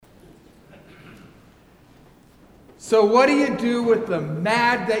So what do you do with the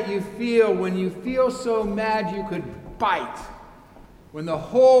mad that you feel when you feel so mad you could bite? When the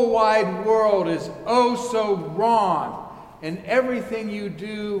whole wide world is oh so wrong and everything you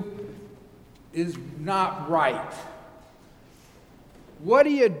do is not right. What do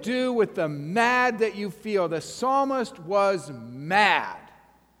you do with the mad that you feel? The psalmist was mad.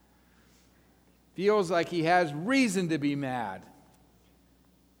 Feels like he has reason to be mad.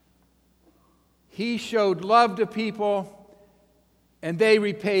 He showed love to people, and they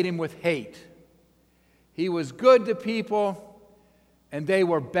repaid him with hate. He was good to people, and they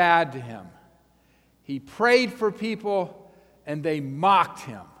were bad to him. He prayed for people, and they mocked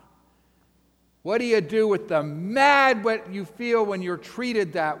him. What do you do with the mad what you feel when you're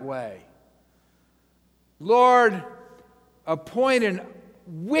treated that way? Lord, appoint a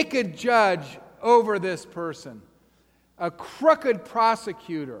wicked judge over this person, a crooked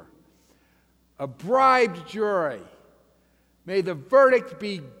prosecutor, a bribed jury. May the verdict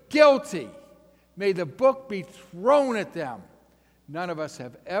be guilty. May the book be thrown at them. None of us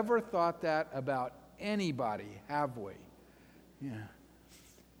have ever thought that about anybody, have we? Yeah.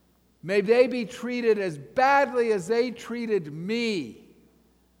 May they be treated as badly as they treated me.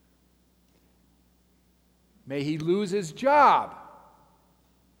 May he lose his job.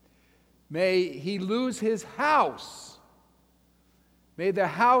 May he lose his house. May the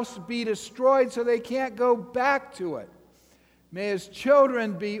house be destroyed so they can't go back to it. May his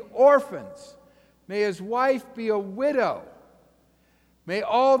children be orphans. May his wife be a widow. May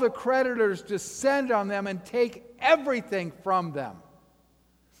all the creditors descend on them and take everything from them.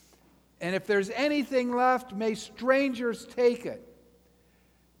 And if there's anything left, may strangers take it.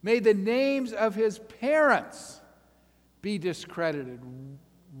 May the names of his parents be discredited.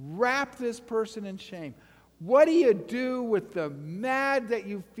 Wrap this person in shame. What do you do with the mad that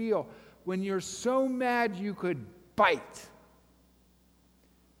you feel when you're so mad you could bite?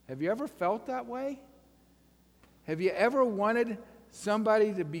 Have you ever felt that way? Have you ever wanted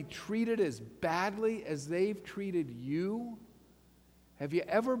somebody to be treated as badly as they've treated you? Have you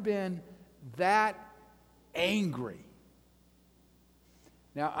ever been that angry?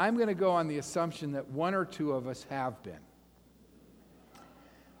 Now, I'm going to go on the assumption that one or two of us have been.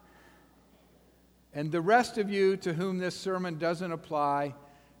 And the rest of you to whom this sermon doesn't apply,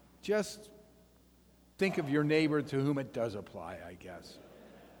 just think of your neighbor to whom it does apply, I guess.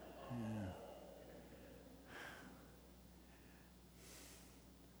 Yeah.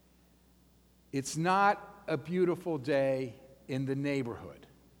 It's not a beautiful day in the neighborhood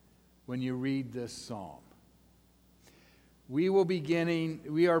when you read this psalm. We are beginning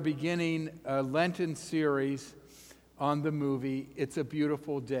a Lenten series on the movie It's a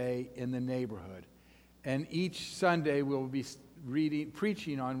Beautiful Day in the Neighborhood. And each Sunday we'll be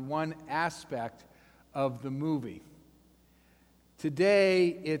preaching on one aspect of the movie.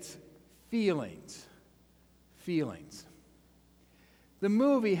 Today it's feelings. Feelings. The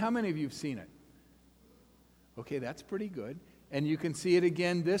movie, how many of you have seen it? Okay, that's pretty good. And you can see it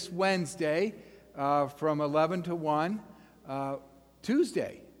again this Wednesday from 11 to 1.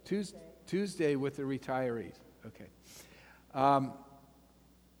 Tuesday with the retirees. Okay.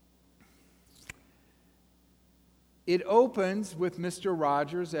 It opens with Mr.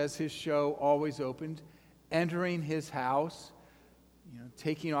 Rogers, as his show always opened, entering his house,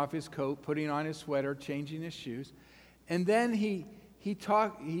 taking off his coat, putting on his sweater, changing his shoes, and then he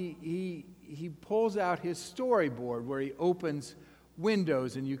pulls out his storyboard where he opens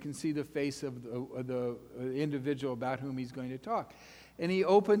windows and you can see the face of the individual about whom he's going to talk. And he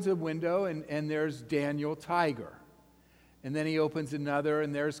opens a window and there's Daniel Tiger. And then he opens another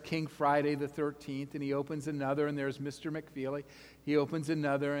and there's King Friday the 13th. And he opens another and there's Mr. McFeely. He opens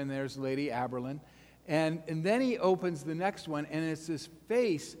another and there's Lady Aberlin. And then he opens the next one and it's this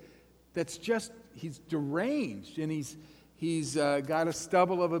face that's just, he's deranged. And he's got a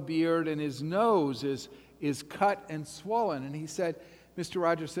stubble of a beard and his nose is cut and swollen. And he said, Mr.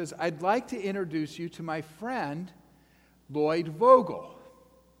 Rogers says, I'd like to introduce you to my friend, Lloyd Vogel.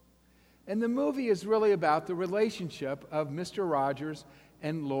 And the movie is really about the relationship of Mr. Rogers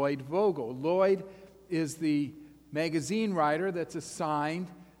and Lloyd Vogel. Lloyd is the magazine writer that's assigned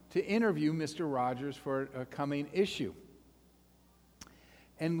to interview Mr. Rogers for a coming issue.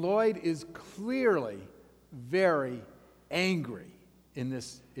 And Lloyd is clearly very angry in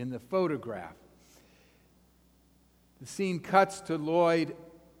the photograph. The scene cuts to Lloyd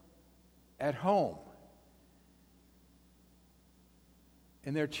at home.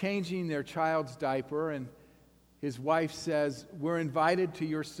 And they're changing their child's diaper, and his wife says, we're invited to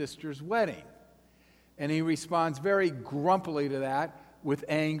your sister's wedding. And he responds very grumpily to that with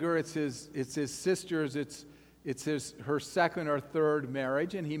anger. It's his sister's, it's It's her second or third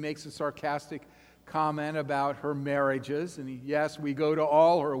marriage, and he makes a sarcastic comment about her marriages. And yes, we go to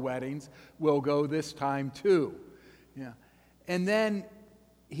all her weddings. We'll go this time too. Yeah. And then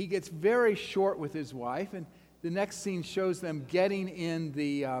he gets very short with his wife, and the next scene shows them getting in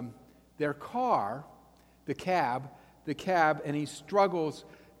their car, the cab, and he struggles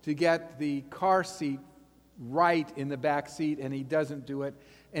to get the car seat right in the back seat, and he doesn't do it,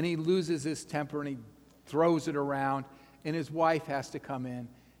 and he loses his temper, and he throws it around, and his wife has to come in,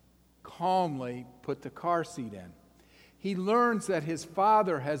 calmly put the car seat in. He learns that his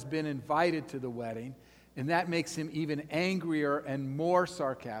father has been invited to the wedding, and that makes him even angrier and more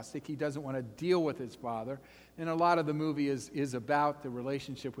sarcastic. He doesn't want to deal with his father, and a lot of the movie is about the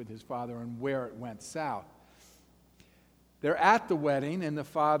relationship with his father and where it went south. They're at the wedding, and the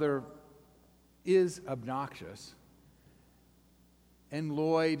father is obnoxious. And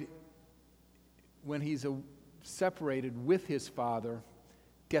Lloyd, when he's separated with his father,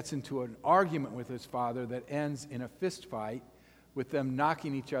 gets into an argument with his father that ends in a fist fight, with them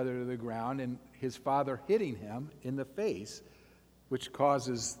knocking each other to the ground and his father hitting him in the face, which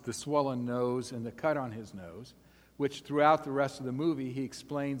causes the swollen nose and the cut on his nose, which throughout the rest of the movie he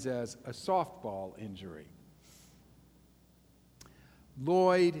explains as a softball injury.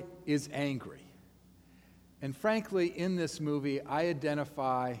 Lloyd is angry. And frankly, in this movie, I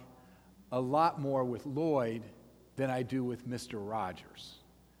identify a lot more with Lloyd than I do with Mr. Rogers.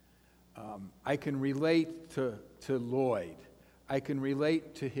 I can relate to Lloyd. I can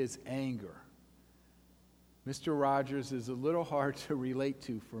relate to his anger. Mr. Rogers is a little hard to relate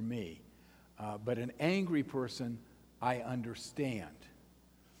to for me, but an angry person I understand.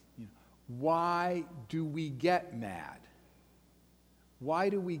 Why do we get mad? Why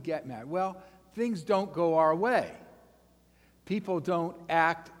do we get mad? Well, things don't go our way. People don't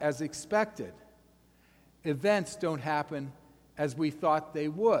act as expected. Events don't happen as we thought they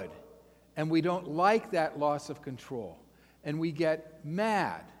would. And we don't like that loss of control. And we get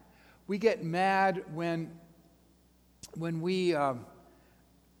mad. We get mad when we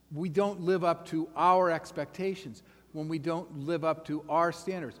don't live up to our expectations, when we don't live up to our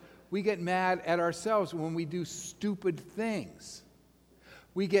standards. We get mad at ourselves when we do stupid things.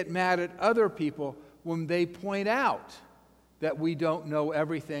 We get mad at other people when they point out that we don't know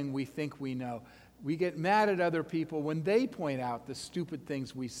everything we think we know. We get mad at other people when they point out the stupid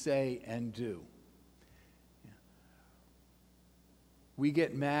things we say and do. We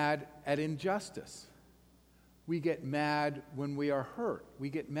get mad at injustice. We get mad when we are hurt. We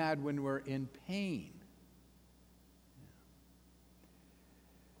get mad when we're in pain.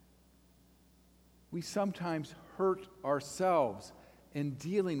 We sometimes hurt ourselves in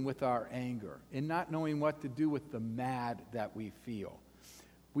dealing with our anger, in not knowing what to do with the mad that we feel.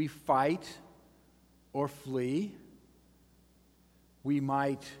 We fight or flee. We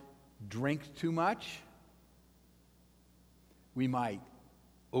might drink too much. We might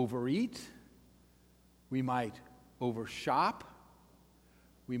overeat. We might overshop.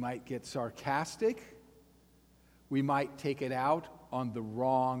 We might get sarcastic. We might take it out on the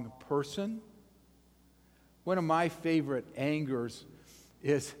wrong person. One of my favorite angers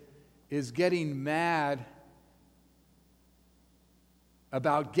is getting mad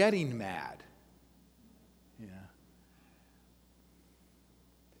about getting mad. Yeah.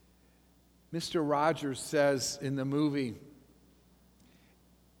 Mr. Rogers says in the movie,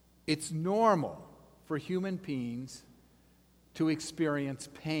 it's normal for human beings to experience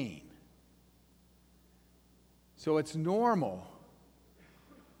pain. So it's normal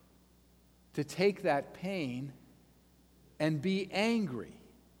to take that pain and be angry.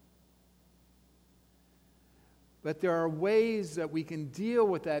 But there are ways that we can deal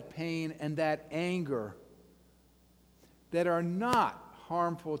with that pain and that anger that are not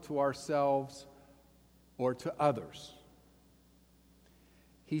harmful to ourselves or to others.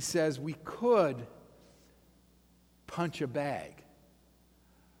 He says we could punch a bag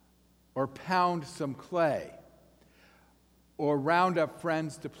or pound some clay or round up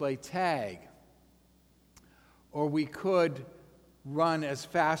friends to play tag, or we could run as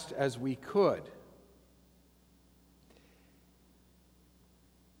fast as we could.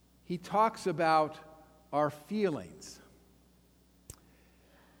 He talks about our feelings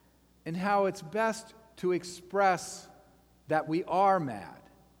and how it's best to express that we are mad,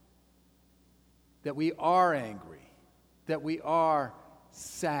 that we are angry, that we are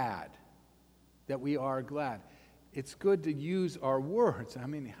sad, that we are glad. It's good to use our words. I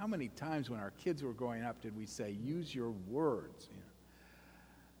mean, how many times when our kids were growing up did we say, use your words?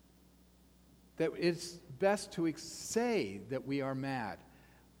 That it's best to say that we are mad.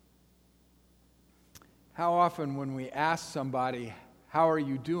 how often when we ask somebody, how are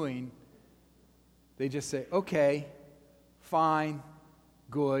you doing, they just say, okay, fine,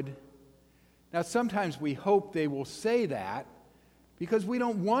 good. Now, sometimes we hope they will say that because we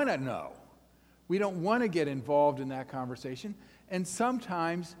don't want to know. We don't want to get involved in that conversation. And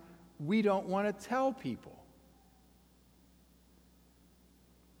sometimes we don't want to tell people.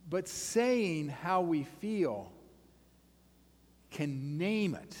 But saying how we feel can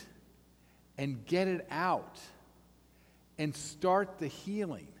name it and get it out and start the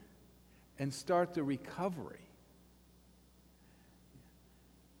healing and start the recovery.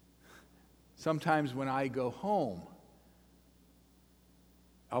 Sometimes when I go home,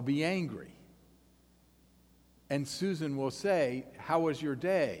 I'll be angry. And Susan will say, how was your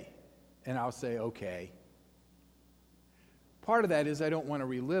day? And I'll say, okay. Part of that is I don't want to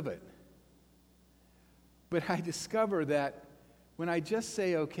relive it. But I discover that when I just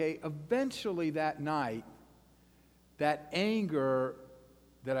say, okay, eventually that night, that anger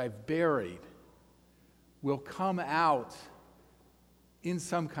that I've buried will come out in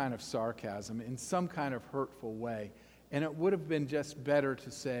some kind of sarcasm, in some kind of hurtful way. And it would have been just better to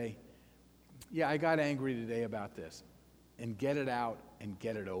say, yeah, I got angry today about this, and get it out and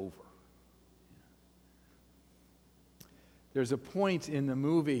get it over. There's a point in the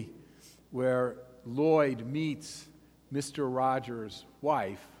movie where Lloyd meets Mr. Rogers'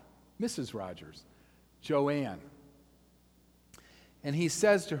 wife, Mrs. Rogers, Joanne. And he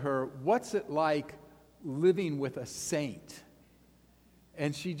says to her, what's it like living with a saint?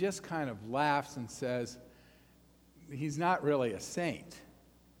 And she just kind of laughs and says, he's not really a saint.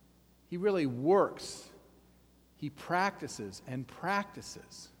 He really works. He practices and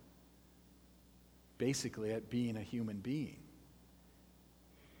practices, basically, at being a human being.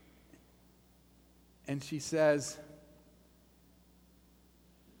 And she says,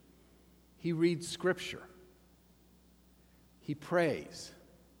 he reads Scripture. He prays.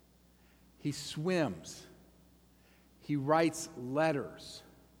 He swims. He writes letters.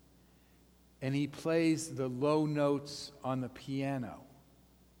 And he plays the low notes on the piano.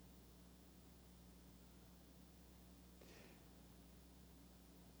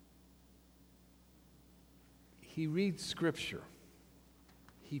 He reads Scripture.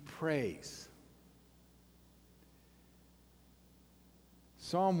 He prays.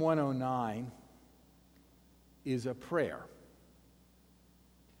 Psalm 109 is a prayer.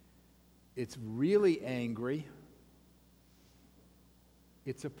 It's really angry.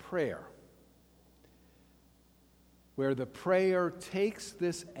 It's a prayer where the prayer takes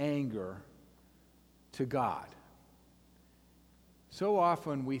this anger to God. So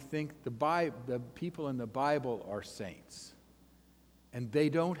often we think the people in the Bible are saints, and they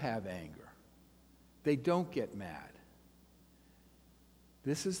don't have anger. They don't get mad.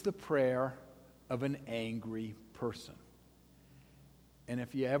 This is the prayer of an angry person. And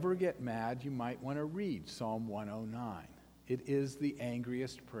if you ever get mad, you might want to read Psalm 109. It is the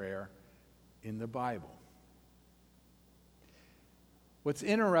angriest prayer in the Bible. What's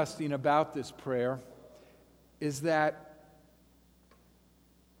interesting about this prayer is that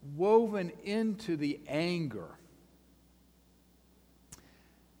woven into the anger,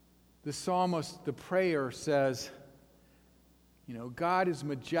 the psalmist, the prayer says, God is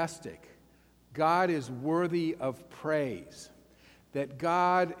majestic. God is worthy of praise. That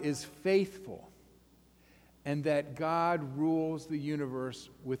God is faithful. And that God rules the universe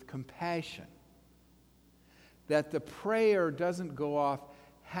with compassion. That the prayer doesn't go off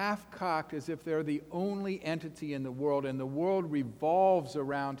half-cocked as if they're the only entity in the world and the world revolves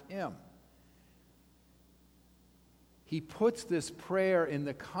around him. He puts this prayer in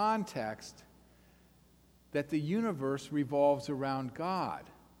the context that the universe revolves around God.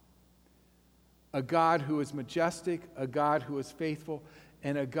 A God who is majestic, a God who is faithful,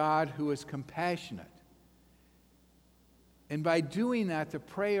 and a God who is compassionate. And by doing that, the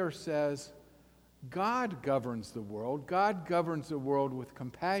prayer says, God governs the world. God governs the world with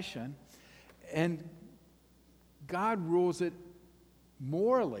compassion. And God rules it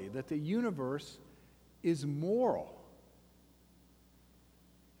morally, that the universe is moral.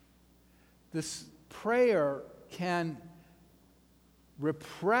 This prayer can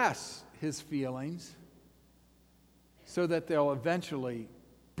repress his feelings so that they'll eventually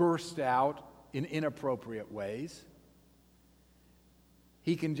burst out in inappropriate ways.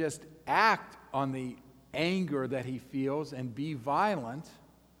 He can just act on the anger that he feels and be violent,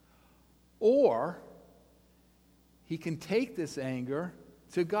 or he can take this anger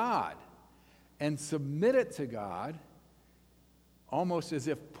to God and submit it to God, almost as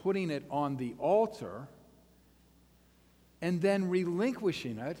if putting it on the altar, and then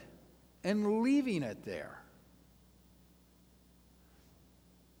relinquishing it and leaving it there.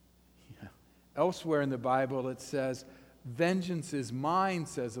 Yeah. Elsewhere in the Bible it says, "Vengeance is mine,"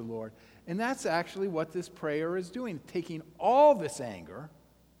 says the Lord. And that's actually what this prayer is doing, taking all this anger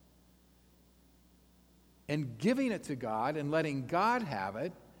and giving it to God and letting God have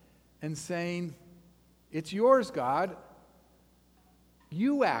it and saying, "It's yours, God.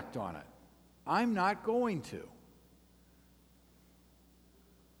 You act on it. I'm not going to."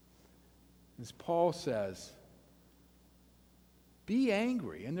 As Paul says, be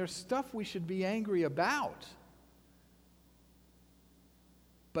angry. And there's stuff we should be angry about.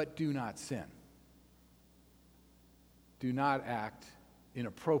 But do not sin. Do not act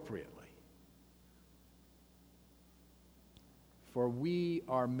inappropriately. For we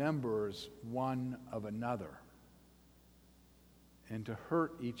are members one of another. And to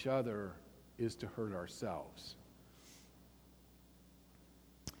hurt each other is to hurt ourselves.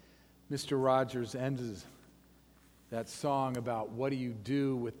 Mr. Rogers ends that song about what do you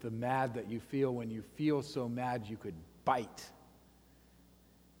do with the mad that you feel when you feel so mad you could bite.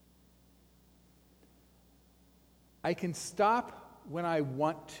 I can stop when I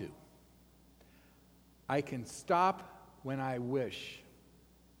want to. I can stop when I wish.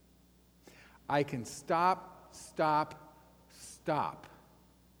 I can stop.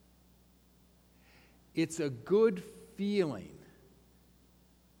 It's a good feeling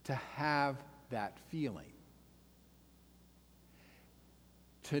to have that feeling.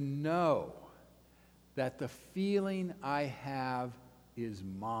 To know that the feeling I have is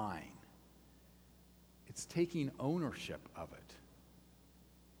mine. It's taking ownership of it.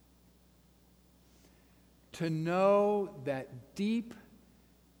 To know that deep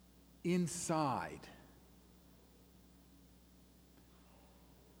inside,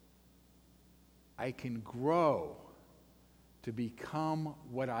 I can grow to become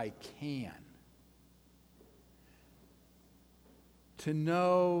what I can. To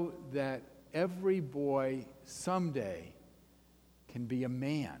know that every boy someday can be a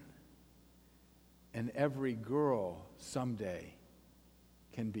man, and every girl someday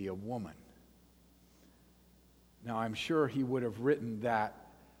can be a woman. Now, I'm sure he would have written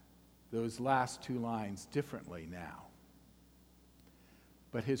those last two lines differently now.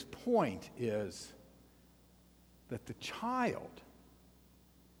 But his point is that the child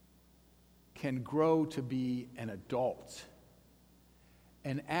can grow to be an adult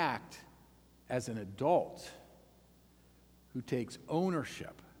and act as an adult who takes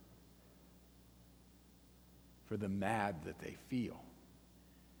ownership for the mad that they feel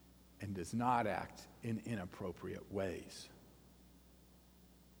and does not act in inappropriate ways.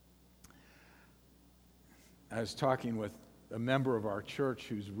 I was talking with a member of our church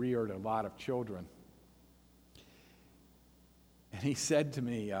who's reared a lot of children, and he said to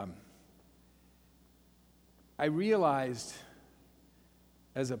me, I realized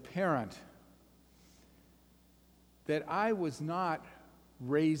as a parent that I was not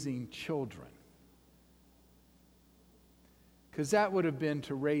raising children, because that would have been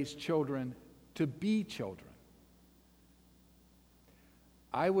to raise children to be children.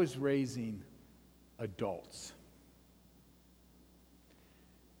 I was raising adults.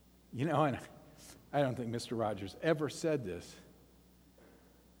 You know, and I don't think Mr. Rogers ever said this.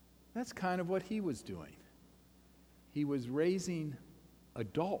 That's kind of what he was doing. He was raising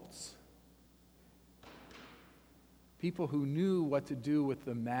adults. People who knew what to do with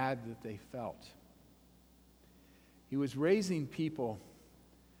the mad that they felt. He was raising people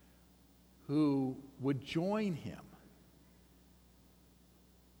who would join him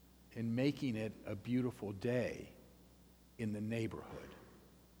in making it a beautiful day in the neighborhood.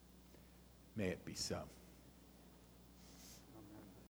 May it be so.